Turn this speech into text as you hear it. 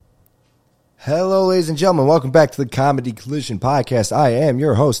Hello, ladies and gentlemen. Welcome back to the Comedy Collision Podcast. I am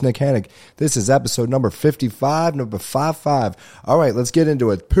your host, Nick Hannick. This is episode number 55, number 55. All right, let's get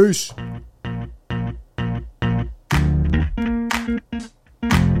into it. Peace.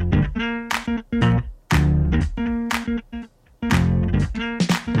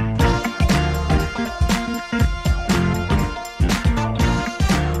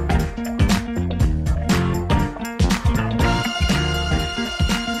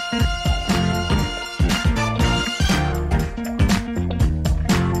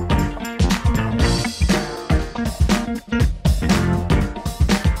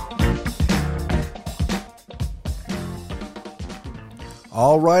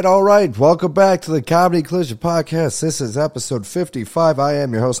 All right. Welcome back to the Comedy Collision Podcast. This is episode 55. I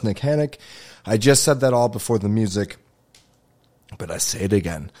am your host, Nick Hannick. I just said that all before the music, but I say it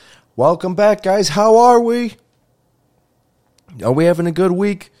again. Welcome back, guys. How are we? Are we having a good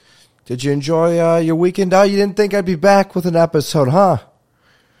week? Did you enjoy your weekend out? You didn't think I'd be back with an episode, huh?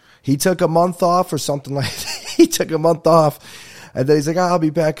 He took a month off or something like that. He took a month off, and then he's like, I'll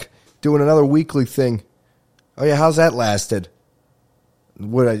be back doing another weekly thing. Oh, yeah, how's that lasted?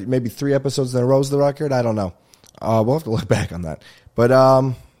 Maybe 3 episodes in a row is the record? I don't know. We'll have to look back on that. But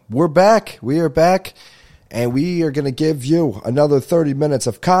we're back. We are back, and we are going to give you another 30 minutes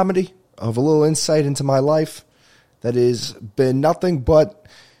of comedy, of a little insight into my life that has been nothing but,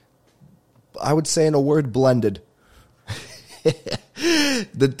 I would say in a word, blended.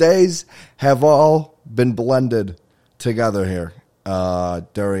 The days have all been blended together here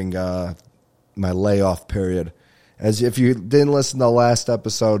during my layoff period. As if you didn't listen to the last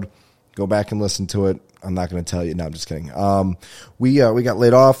episode, go back and listen to it. I'm not going to tell you. No, I'm just kidding. We got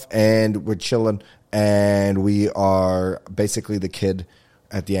laid off, and we're chilling, and we are basically the kid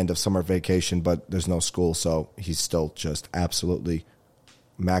at the end of summer vacation, but there's no school, so he's still just absolutely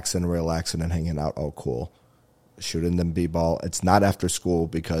maxing, relaxing, and hanging out. Oh, cool. Shooting them b-ball. It's not after school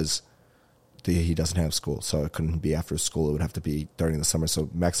because he doesn't have school, so it couldn't be after school. It would have to be during the summer. So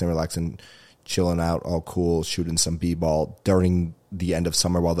maxing, relaxing, chilling out, all cool, shooting some b-ball during the end of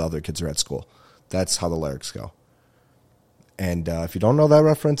summer while the other kids are at school. That's how the lyrics go. And if you don't know that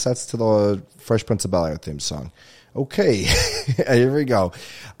reference, that's to the Fresh Prince of Bel-Air theme song. Okay, here we go.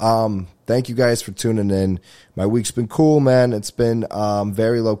 Thank you guys for tuning in. My week's been cool, man. It's been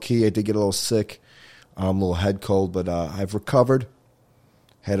very low-key. I did get a little sick, a little head cold, but I've recovered.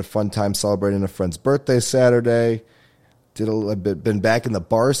 Had a fun time celebrating a friend's birthday Saturday. Been back in the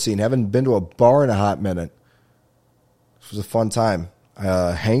bar scene. Haven't been to a bar in a hot minute. This was a fun time.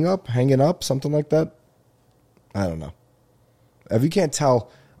 Hanging up, something like that. I don't know. If you can't tell,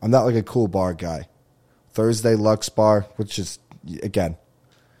 I'm not like a cool bar guy. Thursday Lux Bar, which is, again,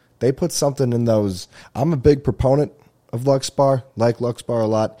 they put something in those. I'm a big proponent of Lux Bar, like Lux Bar a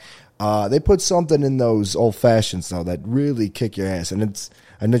lot. They put something in those old fashions though that really kick your ass, and it's.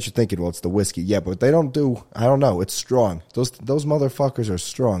 I know you're thinking, well, it's the whiskey. Yeah, but they don't do, I don't know, it's strong. Those motherfuckers are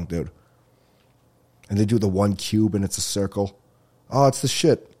strong, dude. And they do the one cube and it's a circle. Oh, it's the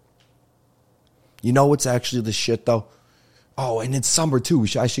shit. You know what's actually the shit, though? Oh, and it's summer, too.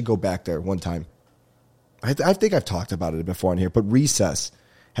 I should go back there one time. I think I've talked about it before on here, but Recess.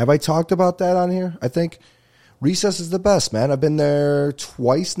 Have I talked about that on here? I think Recess is the best, man. I've been there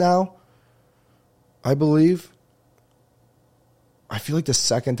twice now, I believe. I feel like the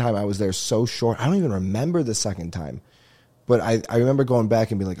second time I was there so short. I don't even remember the second time. But I remember going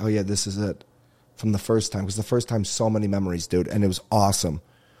back and being like, oh, yeah, this is it from the first time. Because the first time, so many memories, dude. And it was awesome.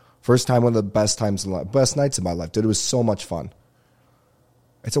 First time, one of the best nights of my life, dude. It was so much fun.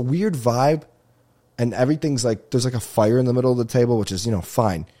 It's a weird vibe. And everything's like, there's like a fire in the middle of the table, which is,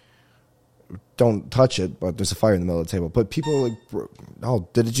 fine. Don't touch it, but there's a fire in the middle of the table. But people are like, oh,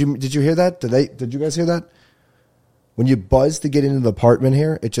 did you hear that? Did you guys hear that? When you buzz to get into the apartment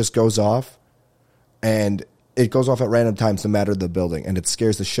here, it just goes off. And it goes off at random times no matter the building. And it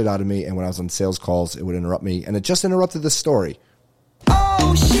scares the shit out of me. And when I was on sales calls, it would interrupt me. And it just interrupted the story.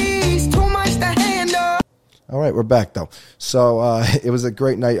 Oh, she's too much to handle. All right, we're back, though. So it was a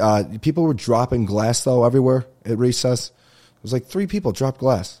great night. People were dropping glass, though, everywhere at Recess. It was like 3 people dropped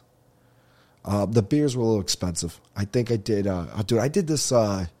glass. The beers were a little expensive. I think I did. I did this.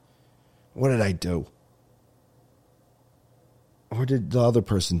 What did I do? Or did the other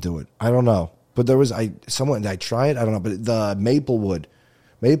person do it? I don't know. But there was someone, did I try it? I don't know. But the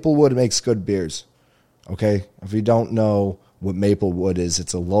Maplewood makes good beers. Okay? If you don't know what Maplewood is,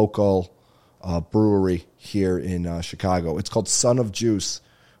 it's a local brewery here in Chicago. It's called Son of Juice,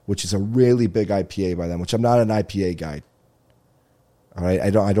 which is a really big IPA by them, which I'm not an IPA guy. All right? I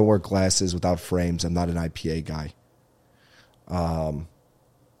don't wear glasses without frames. I'm not an IPA guy.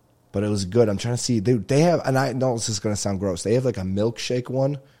 but it was good. I'm trying to see. They have, and I know this is going to sound gross. They have like a milkshake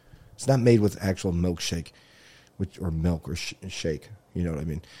one. It's not made with actual milkshake, or milk or shake. You know what I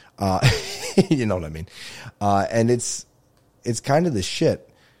mean? You know what I mean? And it's kind of the shit.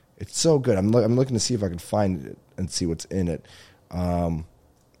 It's so good. I'm looking to see if I can find it and see what's in it.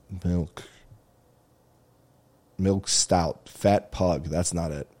 Milk stout, fat pug. That's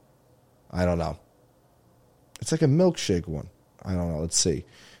not it. I don't know. It's like a milkshake one. I don't know. Let's see.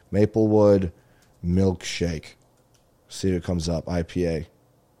 Maplewood milkshake. See if it comes up. IPA.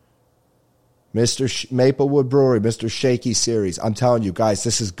 Maplewood Brewery, Mr. Shaky series. I'm telling you guys,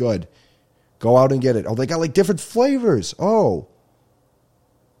 this is good. Go out and get it. Oh, they got like different flavors. Oh,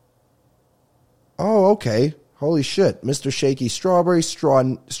 okay. Holy shit. Mr. Shaky strawberry, straw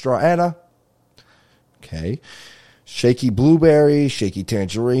Anna. Okay. Shaky blueberry, shaky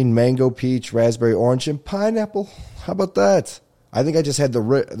tangerine, mango peach, raspberry orange, and pineapple. How about that? I think I just had the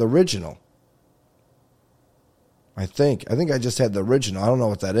original. I think I just had the original. I don't know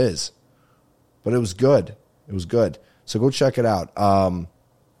what that is. But it was good. It was good. So go check it out.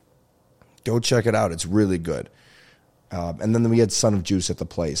 Go check it out. It's really good. And then we had Son of Juice at the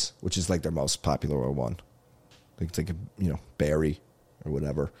place, which is like their most popular one. I think it's like berry or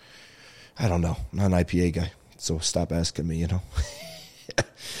whatever. I don't know. I'm not an IPA guy, so stop asking me,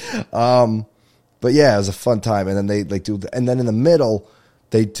 But yeah, it was a fun time. And then they do, and then in the middle,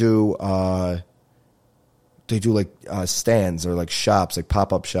 they do like stands or like shops, like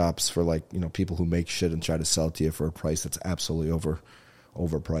pop-up shops for like, people who make shit and try to sell it to you for a price that's absolutely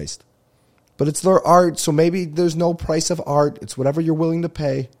overpriced. But it's their art, so maybe there's no price of art. It's whatever you're willing to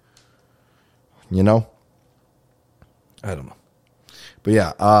pay. I don't know. But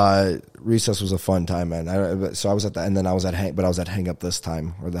yeah, Recess was a fun time, man. So I was at the, and then I was at Hang Up this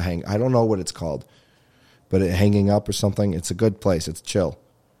time, or the Hang. I don't know what it's called, but Hanging Up or something. It's a good place. It's chill.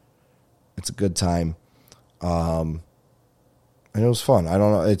 It's a good time. And it was fun. I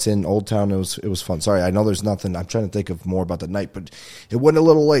don't know. It's in Old Town. It was fun. Sorry, I know there's nothing. I'm trying to think of more about the night, but it went a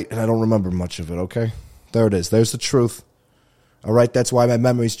little late, and I don't remember much of it. Okay, there it is. There's the truth. All right, that's why my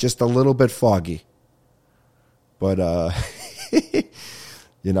memory's just a little bit foggy. But it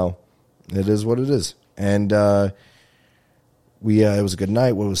is what it is. And it was a good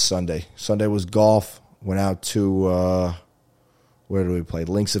night. What was Sunday? Sunday was golf. Went out to where did we play?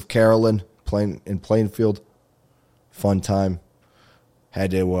 Links of Carolyn, playing in Plainfield. Fun time.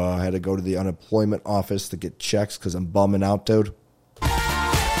 Had to go to the unemployment office to get checks because I'm bumming out, dude.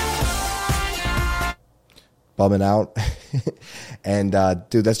 Bumming out. And,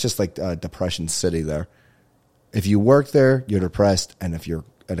 dude, that's just like Depression City there. If you work there, you're depressed. And if you're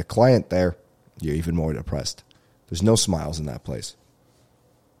at a client there, you're even more depressed. There's no smiles in that place.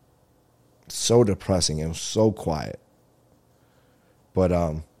 It's so depressing. It was so quiet. But,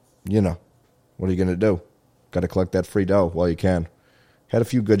 what are you going to do? Got to collect that free dough while you can. Had a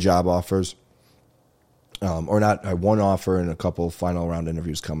few good job offers. Or not, one offer and a couple final round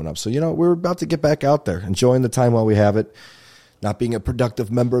interviews coming up. So, we're about to get back out there, enjoying the time while we have it, not being a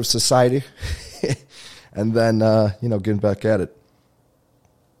productive member of society, and then, getting back at it.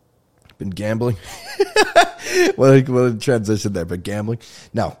 Been gambling. Well, a transition there, but gambling.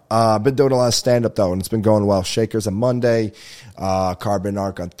 No, been doing a lot of stand-up, though, and it's been going well. Shakers on Monday, Carbon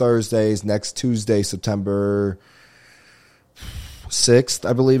Arc on Thursdays. Next Tuesday, September 6th,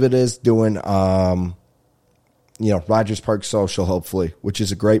 I believe it is, doing, Rogers Park Social, hopefully, which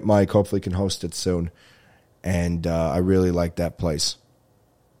is a great mic. Hopefully can host it soon. And I really like that place.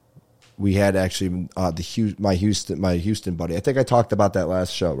 We had actually my Houston buddy. I think I talked about that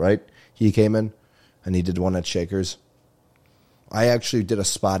last show, right? He came in and he did one at Shakers. I actually did a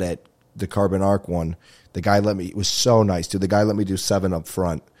spot at the Carbon Arc one. The guy it was so nice, dude. The guy let me do 7 up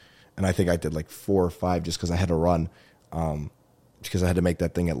front. And I think I did like 4 or 5 just because I had to run. Because I had to make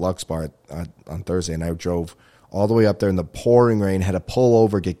that thing at Lux Bar on Thursday. And I drove all the way up there in the pouring rain, had to pull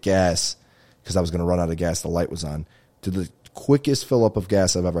over, get gas, because I was going to run out of gas. The light was on. Did the quickest fill up of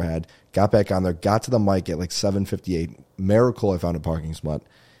gas I've ever had. Got back on there, got to the mic at like 7:58. Miracle, I found a parking spot.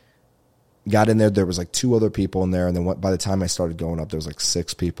 Got in there. There was like 2 other people in there. And then by the time I started going up, there was like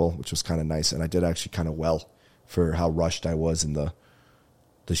 6 people, which was kind of nice. And I did actually kind of well for how rushed I was in the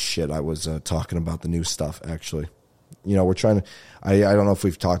shit I was talking about, the new stuff, actually. We're trying to, I don't know if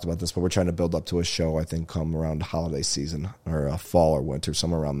we've talked about this, but we're trying to build up to a show, I think, come around holiday season or fall or winter,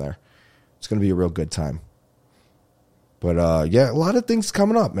 somewhere around there. It's going to be a real good time. But, a lot of things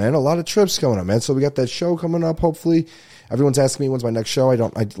coming up, man. A lot of trips coming up, man. So we got that show coming up, hopefully. Everyone's asking me when's my next show. I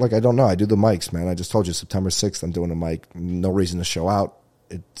don't know. I do the mics, man. I just told you September 6th I'm doing a mic. No reason to show out.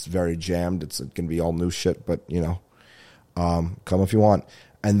 It's very jammed. It's going to be all new shit, but, come if you want.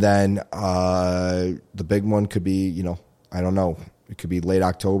 And then the big one could be, I don't know. It could be late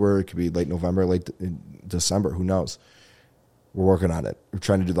October. It could be late November, late December. Who knows? We're working on it. We're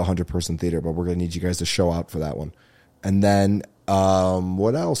trying to do the 100-person theater, but we're going to need you guys to show out for that one. And then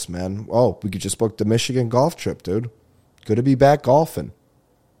what else, man? Oh, we could just book the Michigan golf trip, dude. Good to be back golfing.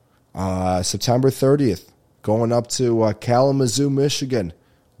 September 30th, going up to Kalamazoo, Michigan.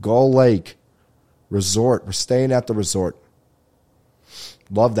 Gull Lake Resort. We're staying at the resort.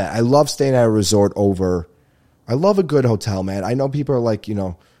 Love that. I love staying at a resort over. I love a good hotel, man. I know people are like,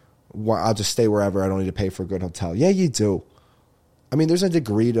 I'll just stay wherever. I don't need to pay for a good hotel. Yeah, you do. I mean, there's a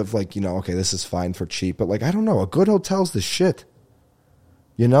degree of like, okay, this is fine for cheap. But like, I don't know. A good hotel's the shit.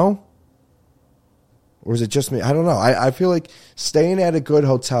 Or is it just me? I don't know. I feel like staying at a good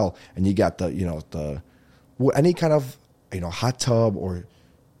hotel and you got the any kind of, hot tub or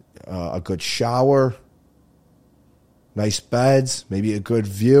a good shower, nice beds, maybe a good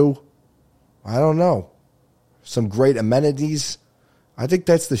view. I don't know. Some great amenities. I think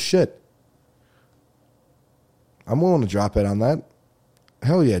that's the shit. I'm willing to drop it on that.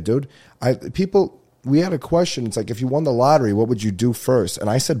 Hell yeah, dude. We had a question. It's like, if you won the lottery, what would you do first?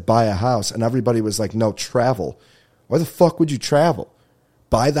 And I said, buy a house. And everybody was like, no, travel. Why the fuck would you travel?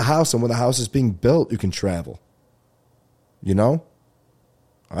 Buy the house, and when the house is being built, you can travel. I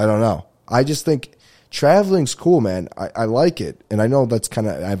don't know. I just think traveling's cool, man. I like it. And I know that's kind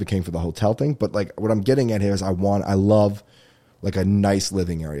of advocating for the hotel thing, but like what I'm getting at here is I love like a nice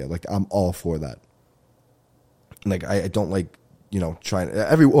living area. Like I'm all for that. Like I don't like, trying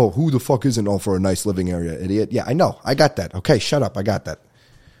who the fuck isn't all for a nice living area, idiot? Yeah, I know. I got that. Okay, shut up. I got that.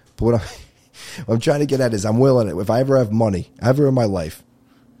 But what I'm trying to get at is I'm willing to, if I ever have money, ever in my life,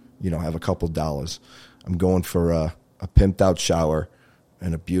 have a couple dollars, I'm going for a pimped out shower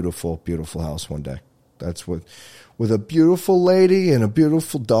and a beautiful, beautiful house one day. That's with a beautiful lady and a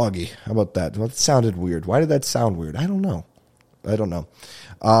beautiful doggy. How about that? Well, that sounded weird. Why did that sound weird? I don't know.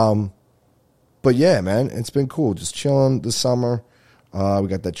 But yeah, man, it's been cool. Just chilling this summer. We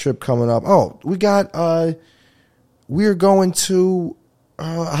got that trip coming up. Oh, we're going to,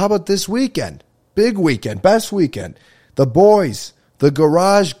 how about this weekend? Big weekend, best weekend. The boys, the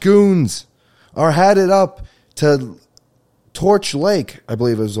Garage Goons, are headed up to Torch Lake, I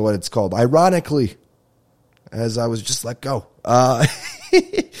believe is what it's called. Ironically, as I was just let go.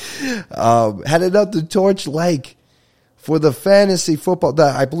 Headed up to Torch Lake for the fantasy football.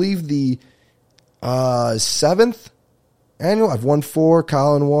 I believe the 7th annual. I've won 4.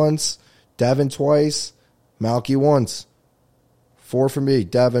 Colin once, Devin twice, Malky once. 4 for me.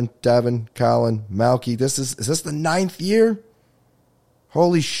 Devin, Colin, Malky. Is this the 9th year?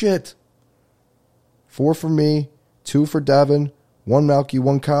 Holy shit. 4 for me, 2 for Devin, 1 Malky,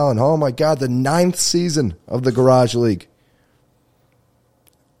 1 Colin. Oh my God, the 9th season of the Garage League.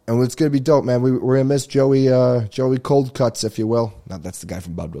 And it's going to be dope, man. We're going to miss Joey Cold Cuts, if you will. No, that's the guy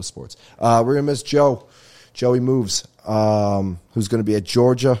from Bubdo Sports. We're going to miss Joey Moves, who's going to be at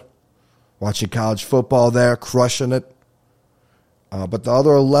Georgia, watching college football there, crushing it. But the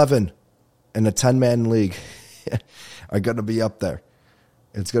other 11 in the 10-man league are going to be up there.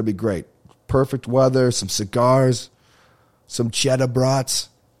 It's going to be great. Perfect weather, some cigars, some cheddar brats,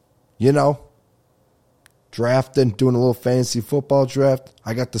 drafting, doing a little fantasy football draft.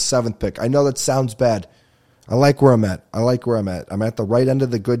 I got the 7th pick. I know that sounds bad. I like where I'm at. I'm at the right end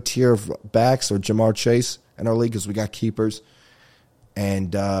of the good tier of backs or Jamar Chase in our league because we got keepers.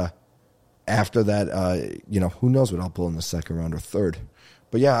 And after that, who knows what I'll pull in the second round or third.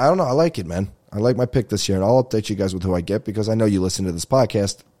 But yeah, I don't know. I like it, man. I like my pick this year, and I'll update you guys with who I get because I know you listen to this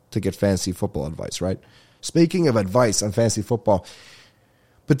podcast to get fantasy football advice, right? Speaking of advice on fantasy football,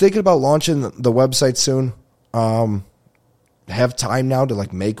 but thinking about launching the website soon. Have time now to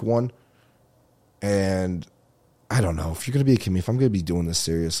like make one, and I don't know if you're gonna be if I'm gonna be doing this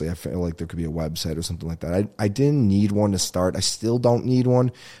seriously. I feel like there could be a website or something like that. I didn't need one to start. I still don't need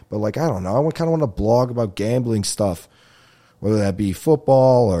one, but like I don't know. I kind of want to blog about gambling stuff, whether that be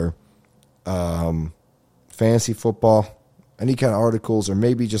football or fantasy football. Any kind of articles or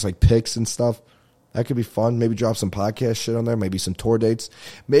maybe just like picks and stuff. That could be fun. Maybe drop some podcast shit on there. Maybe some tour dates.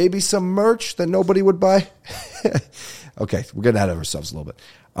 Maybe some merch that nobody would buy. Okay, we're getting ahead of ourselves a little bit.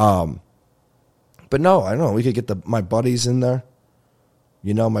 But no, I don't know. We could get my buddies in there.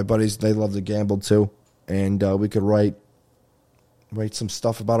 My buddies, they love to gamble too. And we could write some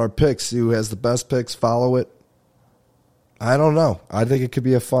stuff about our picks. See who has the best picks. Follow it. I don't know. I think it could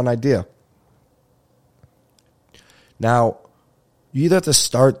be a fun idea. Now, you either have to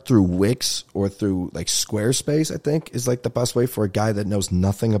start through Wix or through like Squarespace, I think, is like the best way for a guy that knows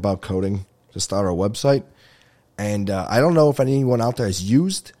nothing about coding to start a website. And I don't know if anyone out there has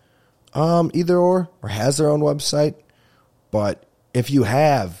used either or has their own website. But if you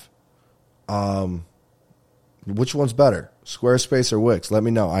have, which one's better, Squarespace or Wix? Let me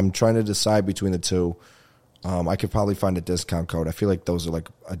know. I'm trying to decide between the two. I could probably find a discount code. I feel like those are like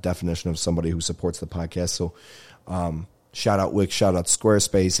a definition of somebody who supports the podcast. So shout out Wix, shout out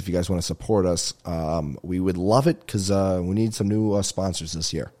Squarespace. If you guys want to support us, we would love it because we need some new sponsors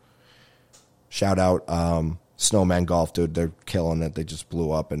this year. Shout out Snowman Golf, dude. They're killing it. They just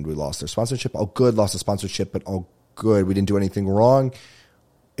blew up and we lost their sponsorship. Oh, good. Lost the sponsorship, but oh, good. We didn't do anything wrong.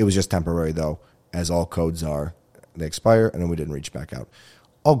 It was just temporary, though, as all codes are. They expire, and then we didn't reach back out.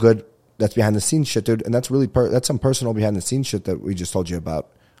 All good. That's behind the scenes shit, dude. And that's really that's some personal behind the scenes shit that we just told you about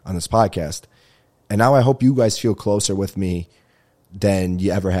on this podcast. And now I hope you guys feel closer with me than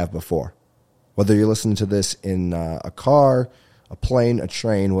you ever have before. Whether you're listening to this in a car, a plane, a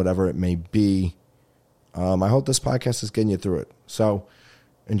train, whatever it may be, I hope this podcast is getting you through it. So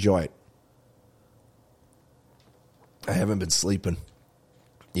enjoy it. I haven't been sleeping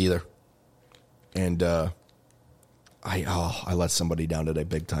either. And I let somebody down today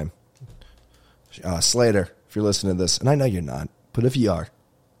big time. Slater, if you're listening to this, and I know you're not, but if you are,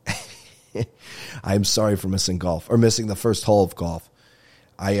 I'm sorry for missing golf or missing the first hole of golf.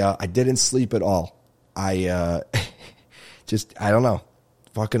 I didn't sleep at all. I don't know.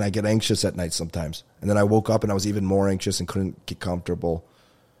 Fucking, I get anxious at night sometimes. And then I woke up and I was even more anxious and couldn't get comfortable.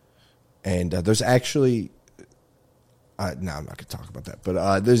 And there's actually, no, I'm not going to talk about that.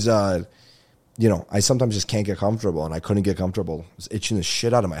 But there's, I sometimes just can't get comfortable, and I couldn't get comfortable. I was itching the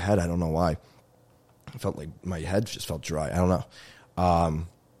shit out of my head. I don't know why. I felt like my head just felt dry. I don't know. And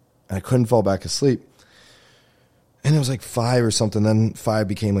I couldn't fall back asleep. And it was like 5 or something. Then 5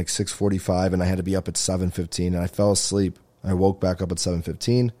 became like 6:45, and I had to be up at 7:15. And I fell asleep. I woke back up at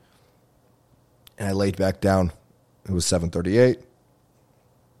 7:15, and I laid back down. It was 7:38.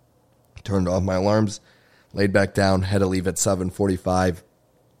 Turned off my alarms, laid back down, had to leave at 7:45.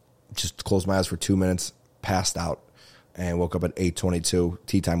 Just closed my eyes for 2 minutes, passed out, and woke up at 8:22.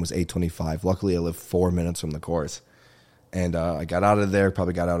 Tee time was 8:25. Luckily, I lived 4 minutes from the course. And I got out of there,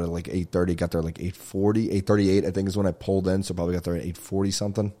 probably got out at like 8:30, got there like 8:40, 8:38, I think is when I pulled in, so probably got there at 8:40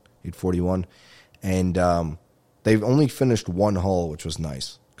 something, 8:41. And they've only finished one hole, which was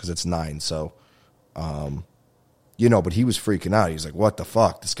nice, because it's 9, so, but he was freaking out. He was like, what the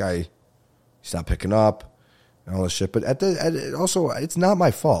fuck? This guy, he's not picking up. And all this shit, but also, it's not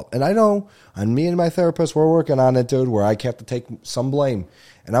my fault. And I know, and me and my therapist, we're working on it, dude, where I have to take some blame.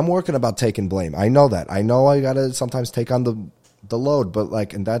 And I'm working about taking blame. I know that. I know I got to sometimes take on the load, but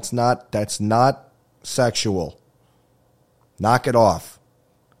and that's not sexual. Knock it off.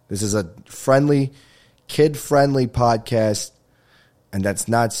 This is a friendly, kid-friendly podcast, and that's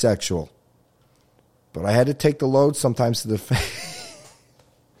not sexual. But I had to take the load sometimes to the face.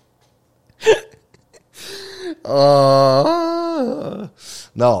 I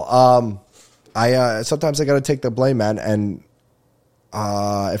sometimes I got to take the blame, man, and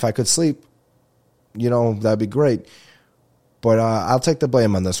if I could sleep, that'd be great. But I'll take the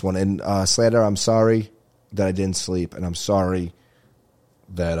blame on this one. And Slater, I'm sorry that I didn't sleep, and I'm sorry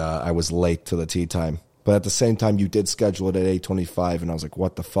that I was late to the tee time. But at the same time, you did schedule it at 8:25, and I was like,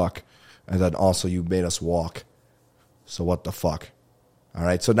 what the fuck? And then also you made us walk. So what the fuck? All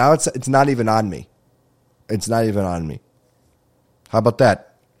right, so now it's not even on me. It's not even on me. How about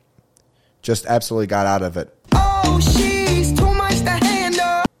that? Just absolutely got out of it. Oh, she's too much to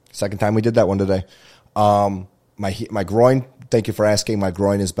handle. Second time we did that one today. My groin, thank you for asking. My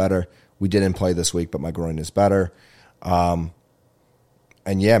groin is better. We didn't play this week, but my groin is better. And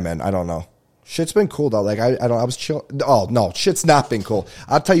yeah, man, I don't know. Shit's been cool though. Like I was chill. Oh no, shit's not been cool.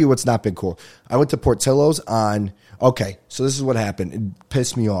 I'll tell you what's not been cool. I went to Portillo's on. Okay, so this is what happened. It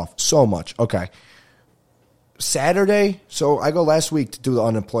pissed me off so much. Okay. Saturday, so I go last week to do the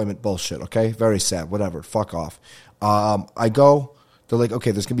unemployment bullshit, okay? Very sad, whatever, fuck off. I go, they're like, okay,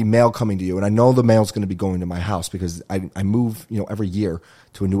 there's going to be mail coming to you, and I know the mail's going to be going to my house because I move, every year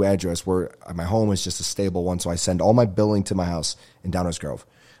to a new address where my home is just a stable one, so I send all my billing to my house in Downers Grove.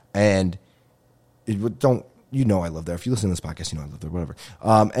 And I live there. If you listen to this podcast, I live there, whatever.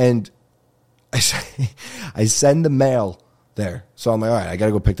 And I send the mail there. So I'm like, all right, I got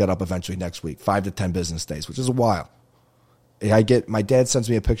to go pick that up eventually next week, 5 to 10 business days, which is a while. My dad sends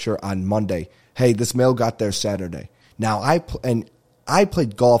me a picture on Monday. Hey, this mail got there Saturday. Now I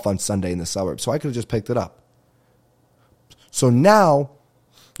played golf on Sunday in the suburbs, so I could have just picked it up. So now,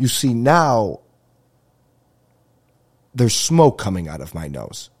 you see there's smoke coming out of my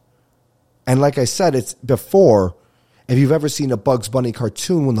nose. And like I said, it's before, if you've ever seen a Bugs Bunny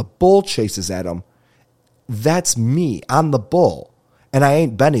cartoon when the bull chases at him, That's me. I'm the bull. And I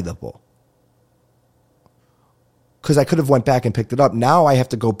ain't Benny the bull. Because I could have went back and picked it up. Now I have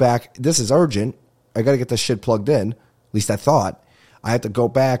to go back. This is urgent. I got to get this shit plugged in. At least I thought. I have to go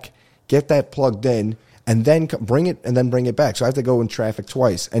back, get that plugged in, and then bring it back. So I have to go in traffic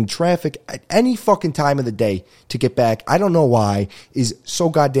twice. And traffic at any fucking time of the day to get back, I don't know why, is so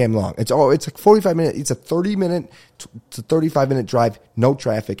goddamn long. It's like 45 minutes. It's a 30-minute to 35-minute drive, no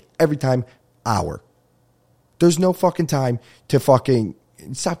traffic, every time, hour. There's no fucking time to fucking,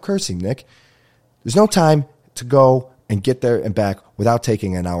 stop cursing, Nick. There's no time to go and get there and back without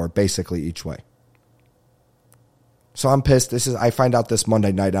taking an hour basically each way. So I'm pissed. I find out this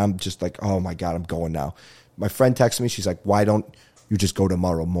Monday night. I'm just like, oh my God, I'm going now. My friend texts me. She's like, why don't you just go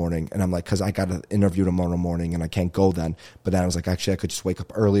tomorrow morning? And I'm like, because I got an interview tomorrow morning and I can't go then. But then I was like, actually, I could just wake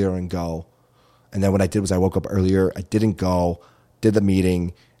up earlier and go. And then what I did was I woke up earlier. I didn't go, did the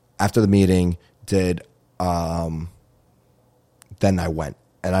meeting. After the meeting, then I went.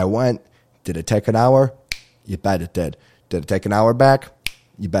 And I went. Did it take an hour? You bet it did. Did it take an hour back?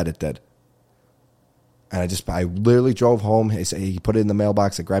 You bet it did. And I literally drove home. He put it in the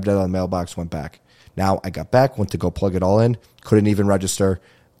mailbox. I grabbed it out of the mailbox, went back. Now I got back, went to go plug it all in. Couldn't even register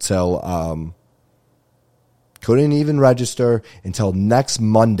until next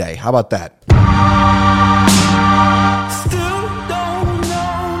Monday. How about that?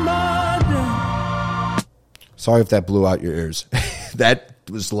 Sorry if that blew out your ears. That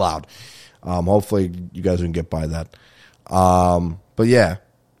was loud. Hopefully you guys didn't get by that. But yeah,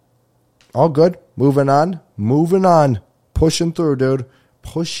 all good. Moving on. Pushing through, dude.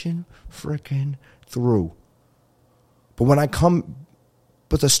 Pushing freaking through. But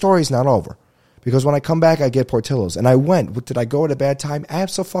the story's not over. Because when I come back, I get Portillo's. And I went. Did I go at a bad time?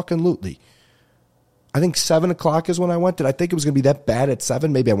 Absolutely. I think 7 o'clock is when I went. Did I think it was going to be that bad at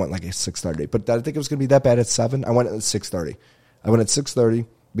 7? Maybe I went like at 6:30. But did I think it was going to be that bad at 7? I went at 6:30. I went at 6:30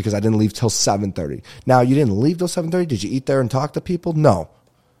 because I didn't leave till 7:30. Now, you didn't leave till 7:30? Did you eat there and talk to people? No.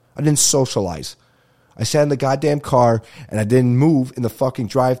 I didn't socialize. I sat in the goddamn car and I didn't move in the fucking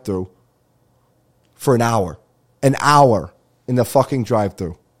drive-thru for an hour. An hour in the fucking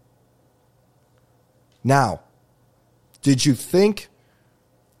drive-thru. Now, did you think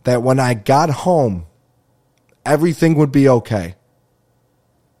that when I got home, everything would be okay?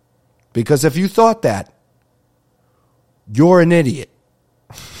 Because if you thought that, you're an idiot.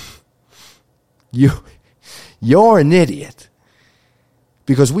 You're an idiot.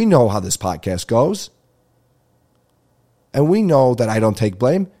 Because we know how this podcast goes. And we know that I don't take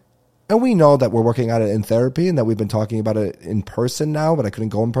blame. And we know that we're working on it in therapy and that we've been talking about it in person now, but I couldn't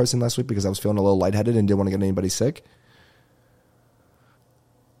go in person last week because I was feeling a little lightheaded and didn't want to get anybody sick.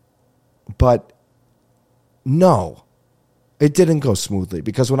 But no, it didn't go smoothly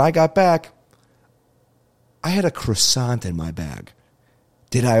because when I got back, I had a croissant in my bag.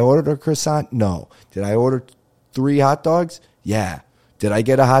 Did I order a croissant? No. Did I order 3 hot dogs? Yeah. Did I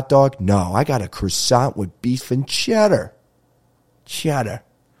get a hot dog? No. I got a croissant with beef and cheddar. Cheddar.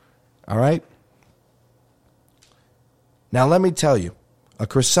 All right? Now, let me tell you, a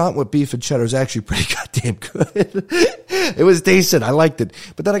croissant with beef and cheddar is actually pretty goddamn good. It was decent. I liked it.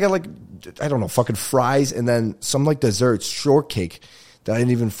 But then I got fucking fries and then some desserts, shortcake that I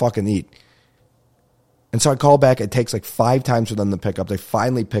didn't even fucking eat. And so I call back. It takes 5 times for them to pick up. They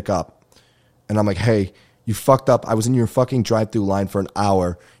finally pick up. And I'm like, hey, you fucked up. I was in your fucking drive-thru line for an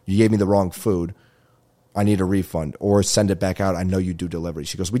hour. You gave me the wrong food. I need a refund. Or send it back out. I know you do delivery.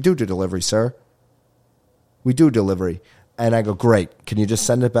 She goes, we do delivery, sir. We do delivery. And I go, great. Can you just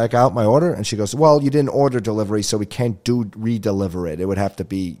send it back out, my order? And she goes, well, you didn't order delivery, so we can't re-deliver it. It would have to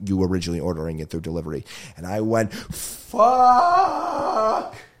be you originally ordering it through delivery. And I went,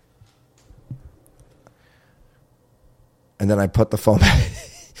 fuck. And then I put the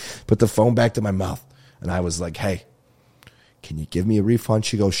phone back to my mouth. And I was like, hey, can you give me a refund?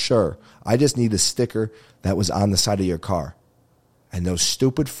 She goes, sure. I just need the sticker that was on the side of your car. And those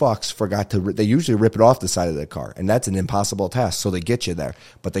stupid fucks forgot they usually rip it off the side of the car. And that's an impossible task. So they get you there.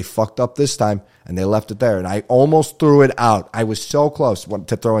 But they fucked up this time and they left it there. And I almost threw it out. I was so close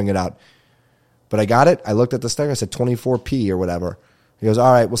to throwing it out. But I got it. I looked at the sticker. I said 24p or whatever. He goes,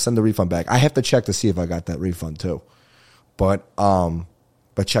 all right, we'll send the refund back. I have to check to see if I got that refund too. But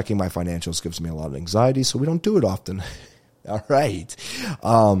checking my financials gives me a lot of anxiety, so we don't do it often. All right.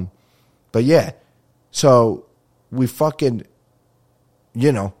 But yeah, so we fucking,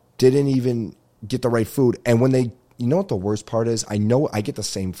 didn't even get the right food. And when you know what the worst part is? I know I get the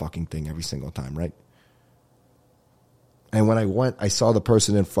same fucking thing every single time, right? And when I went, I saw the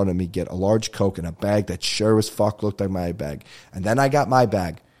person in front of me get a large Coke in a bag that sure as fuck looked like my bag. And then I got my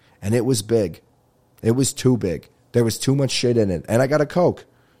bag, and it was big. It was too big. There was too much shit in it. And I got a Coke.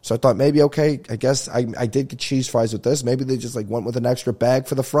 So I thought maybe, okay, I guess I did get cheese fries with this. Maybe they just like went with an extra bag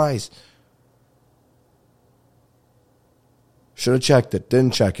for the fries. Should have checked it.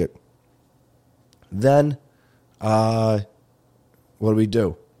 Didn't check it. Then, what do we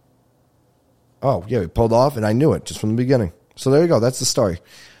do? Oh, yeah, we pulled off, and I knew it just from the beginning. So there you go. That's the story.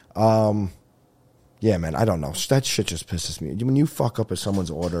 Yeah, man, I don't know. That shit just pisses me. When you fuck up at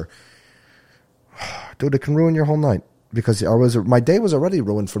someone's order, dude, it can ruin your whole night. Because my day was already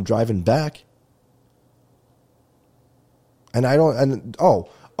ruined from driving back. And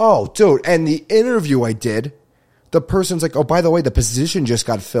dude, and the interview I did, the person's like, oh, by the way, the position just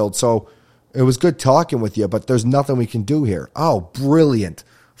got filled, so it was good talking with you, but there's nothing we can do here. Oh, brilliant.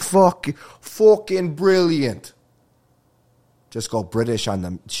 Fucking brilliant. Just go British on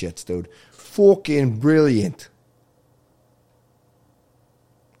them shits, dude. Fucking brilliant.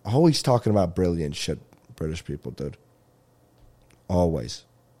 Always talking about brilliant shit, British people, dude. Always.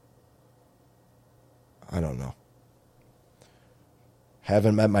 I don't know.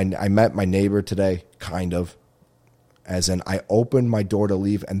 I met my neighbor today, kind of. As in, I opened my door to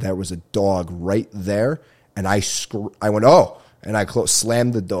leave, and there was a dog right there, and I went, oh, and I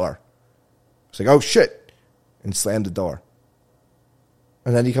slammed the door. It's like, oh, shit, and slammed the door.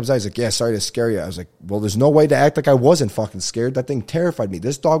 And then he comes out, he's like, yeah, sorry to scare you. I was like, well, there's no way to act like I wasn't fucking scared. That thing terrified me.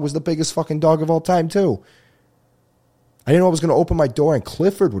 This dog was the biggest fucking dog of all time, too. I didn't know I was going to open my door and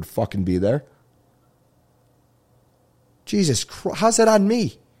Clifford would fucking be there. Jesus Christ, how's that on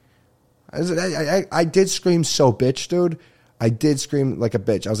me? I did scream so bitch, dude. I did scream like a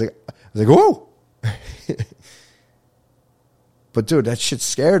bitch. I was like, whoa. But, dude, that shit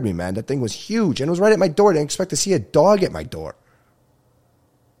scared me, man. That thing was huge. And it was right at my door. I didn't expect to see a dog at my door.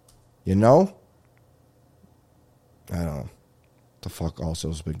 You know? I don't know. What the fuck also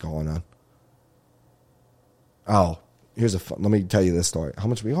has been going on? Oh, let me tell you this story. How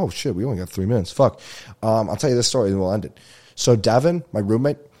much oh shit, we only got 3 minutes. Fuck. I'll tell you this story and we'll end it. So Devin, my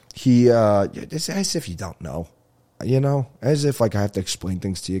roommate, it's as if you don't know. You know? As if like I have to explain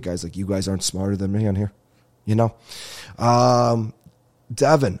things to you guys, like you guys aren't smarter than me on here. You know?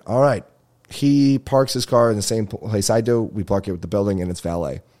 Devin, all right. He parks his car in the same place I do. We park it with the building and it's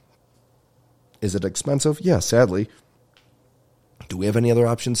valet. Is it expensive? Yeah, sadly. Do we have any other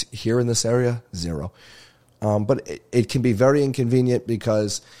options here in this area? Zero. But it can be very inconvenient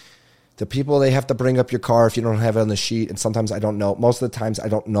because the people, they have to bring up your car if you don't have it on the sheet. And sometimes I don't know. Most of the times I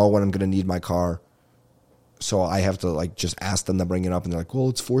don't know when I'm going to need my car. So I have to like just ask them to bring it up. And they're like, well,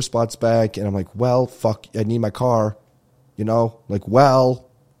 it's 4 spots back. And I'm like, well, fuck, I need my car. You know, like, well,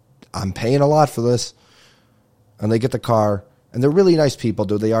 I'm paying a lot for this. And they get the car. And they're really nice people,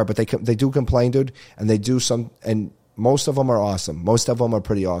 dude. They are. But they do complain, dude. And they do and most of them are awesome. Most of them are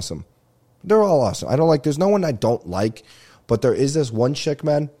pretty awesome. They're all awesome. I don't like, there's no one I don't like, but there is this one chick,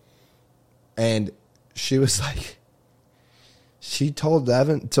 man, and she was like, she told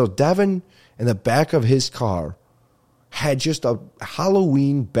Devin, so Devin in the back of his car had just a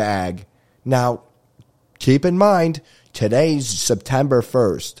Halloween bag. Now, keep in mind, today's September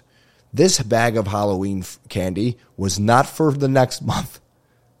 1st. This bag of Halloween candy was not for the next month.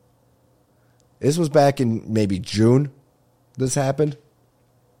 This was back in maybe June this happened.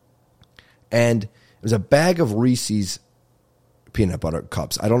 And it was a bag of Reese's peanut butter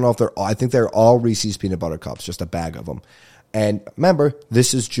cups. I don't know if I think they're all Reese's peanut butter cups, just a bag of them. And remember,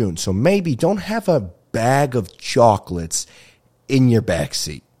 this is June, so maybe don't have a bag of chocolates in your back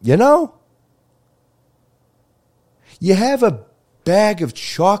seat. You know? You have a bag of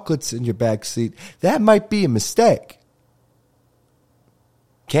chocolates in your back seat. That might be a mistake.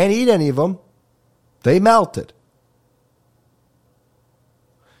 Can't eat any of them. They melted.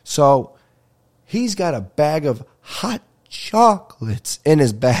 So he's got a bag of hot chocolates in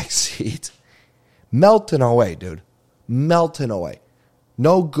his back seat. Melting away, dude. Melting away.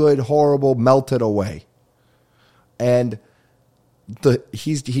 No good, horrible, melted away. And I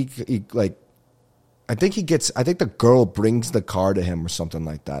think the girl brings the car to him or something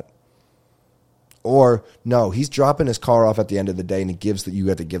like that. Or no, he's dropping his car off at the end of the day, and you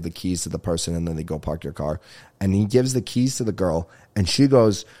have to give the keys to the person, and then they go park your car. And he gives the keys to the girl, and she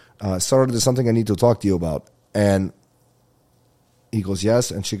goes, "Sir, there's something I need to talk to you about." And he goes, "Yes,"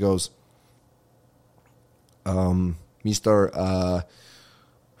 and she goes, "Mister,"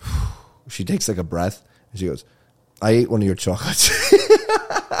 she takes like a breath, and she goes, "I ate one of your chocolates."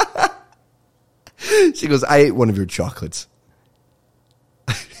 She goes, "I ate one of your chocolates."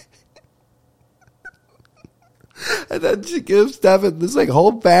 And then she gives Devin this like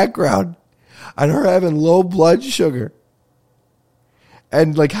whole background on her having low blood sugar.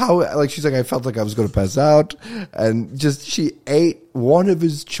 And like how, like she's like, I felt like I was going to pass out. And just, she ate one of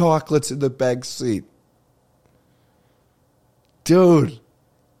his chocolates in the back seat. Dude,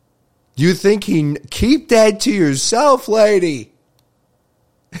 you think keep that to yourself, lady.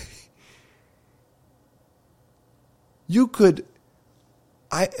 You could,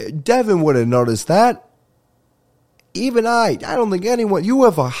 Devin would have noticed that. Even I don't think anyone, you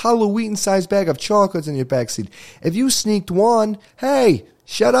have a Halloween-sized bag of chocolates in your backseat. If you sneaked one, hey,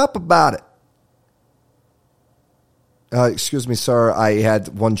 shut up about it. Excuse me, sir, I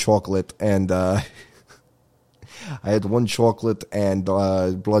had one chocolate and, blood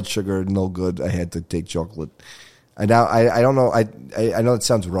sugar, no good. I had to take chocolate. And now I don't know, I know it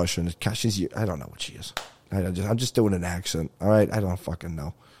sounds Russian. Gosh, I don't know what she is. I'm just doing an accent, all right? I don't fucking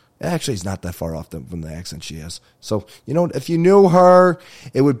know. Actually, it's not that far off from the accent she has. So, you know, if you knew her,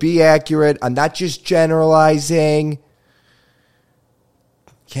 it would be accurate. I'm not just generalizing.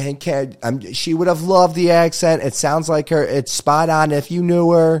 She would have loved the accent. It sounds like her. It's spot on if you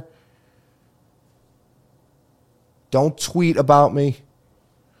knew her. Don't tweet about me.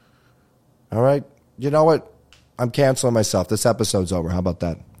 All right? You know what? I'm canceling myself. This episode's over. How about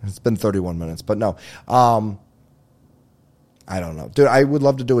that? It's been 31 minutes. But no. I don't know. Dude, I would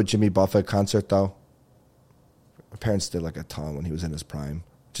love to do a Jimmy Buffett concert, though. My parents did like a ton when he was in his prime.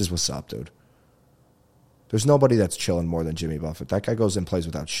 Just what's up, dude. There's nobody that's chilling more than Jimmy Buffett. That guy goes and plays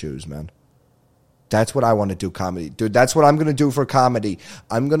without shoes, man. That's what I want to do comedy. Dude, that's what I'm going to do for comedy.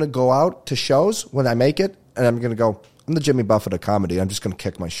 I'm going to go out to shows when I make it, and I'm going to go, I'm the Jimmy Buffett of comedy. I'm just going to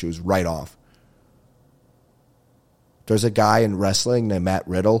kick my shoes right off. There's a guy in wrestling named Matt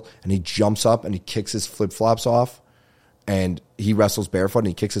Riddle, and he jumps up and he kicks his flip-flops off. And he wrestles barefoot and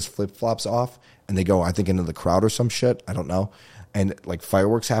he kicks his flip-flops off. And they go, I think, into the crowd or some shit. I don't know. And like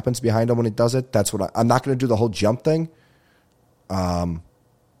fireworks happens behind him when he does it. That's what I'm not going to do the whole jump thing. And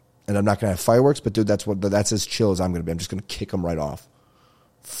I'm not going to have fireworks. But, dude, that's as chill as I'm going to be. I'm just going to kick him right off.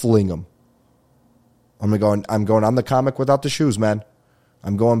 Fling him. I'm going, I'm the comic without the shoes, man.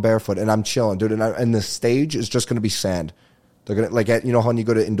 I'm going barefoot and I'm chilling, dude. And the stage is just going to be sand. They're going to, like, you know how when you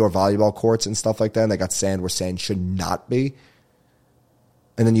go to indoor volleyball courts and stuff like that, and they got sand where sand should not be?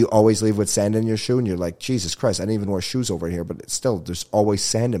 And then you always leave with sand in your shoe, and you're like, Jesus Christ, I didn't even wear shoes over here, but it's still, there's always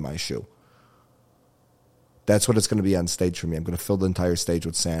sand in my shoe. That's what it's going to be on stage for me. I'm going to fill the entire stage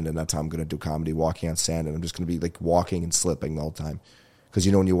with sand, and that's how I'm going to do comedy, walking on sand, and I'm just going to be, like, walking and slipping the whole time. Because,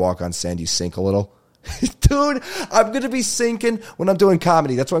 you know, when you walk on sand, you sink a little. Dude, I'm going to be sinking when I'm doing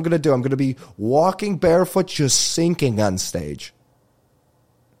comedy. That's what I'm going to do. I'm going to be walking barefoot, just sinking on stage.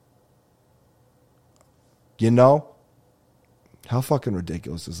 You know? How fucking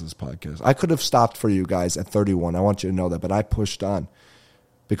ridiculous is this podcast? I could have stopped for you guys at 31. I want you to know that, but I pushed on.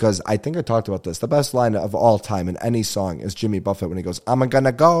 Because I think I talked about this. The best line of all time in any song is Jimmy Buffett when he goes, I'm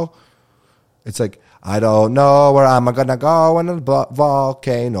gonna go. It's like, I don't know where I'm gonna go when the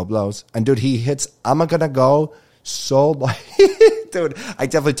volcano blows. And dude, he hits I'm gonna go so like, dude, I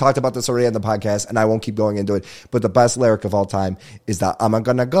definitely talked about this already on the podcast and I won't keep going into it. But the best lyric of all time is that I'm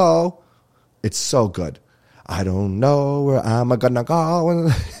gonna go. It's so good. I don't know where I'm gonna go when,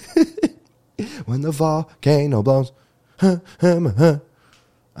 when the volcano blows.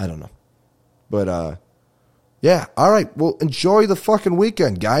 I don't know. But, yeah, all right. Well, enjoy the fucking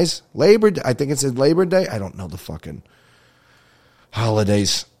weekend, guys. I think it's Labor Day. I don't know the fucking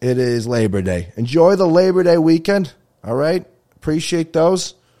holidays. It is Labor Day. Enjoy the Labor Day weekend, all right? Appreciate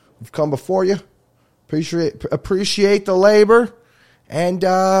those who've come before you. Appreciate the labor. And,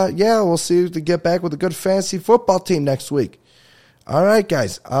 yeah, we'll see you to get back with a good fantasy football team next week. All right,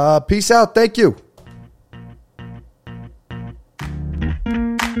 guys. Peace out. Thank you.